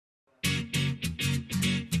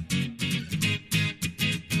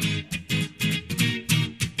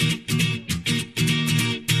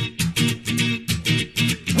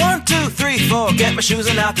4, get my shoes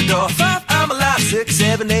and out the door. 5, I'm alive. 6,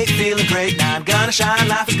 7, 8, feeling great. 9, gonna shine,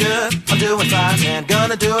 life is good. I'm doing fine, 10,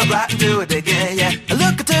 gonna do it right and do it again, yeah. I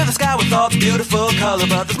look into the sky with all the beautiful color,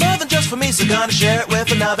 but there's more than just for me, so gonna share it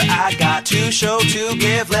with another. I got to show, to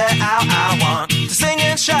give, let out. I want to sing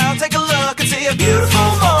and shout, take a look and see a beautiful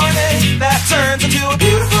morning that turns into a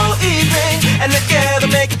beautiful evening, and together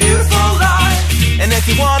make a beautiful life. And if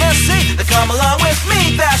you wanna see, then come along with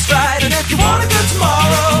me, that's right. And if you want a good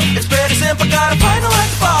tomorrow, it's pretty simple, gotta find a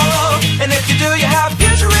light to follow. And if you do, you have a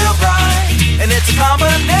future real bright. And it's a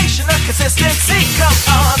combination of consistency. Come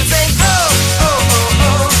on and sing, oh, oh,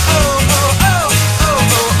 oh, oh, oh, oh, oh,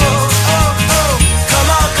 oh, oh, oh, oh, oh. Come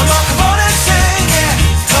on, come on, come on and sing, yeah.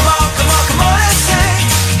 Come on, come on, come on and sing.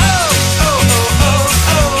 Oh, oh, oh,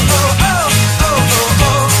 oh, oh, oh, oh, oh, oh,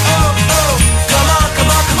 oh, oh, oh. Come on,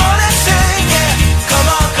 come on, come on and sing, yeah. Come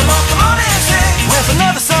on, come on, come on and sing. With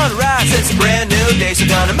another sunrise, it's a brand new day, so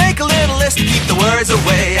gonna make a little list to keep the words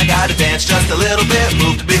away. I gotta dance just a little bit,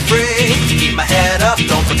 move to be free. Keep my head up,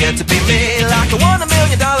 don't forget to be me. Like I won $1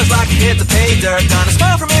 million, like I hit the pay dirt. Gonna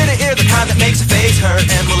smile from ear to ear, the kind that makes your face hurt.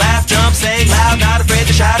 And we'll laugh, jump, sing loud, not afraid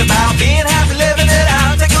to shout about being happy, living it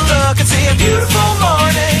out. Take a look and see a beautiful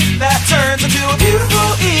morning that turns into a beautiful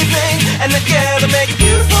evening, and together make a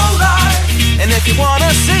beautiful life. And if you wanna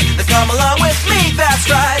see, then come along with me, that's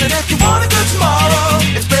right. And if you want a good tomorrow,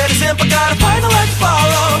 it's pretty simple, gotta find a light to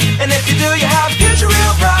follow. And if you do, you have a future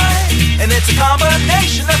real bright. And it's a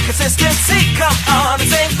combination of consistency. Come on.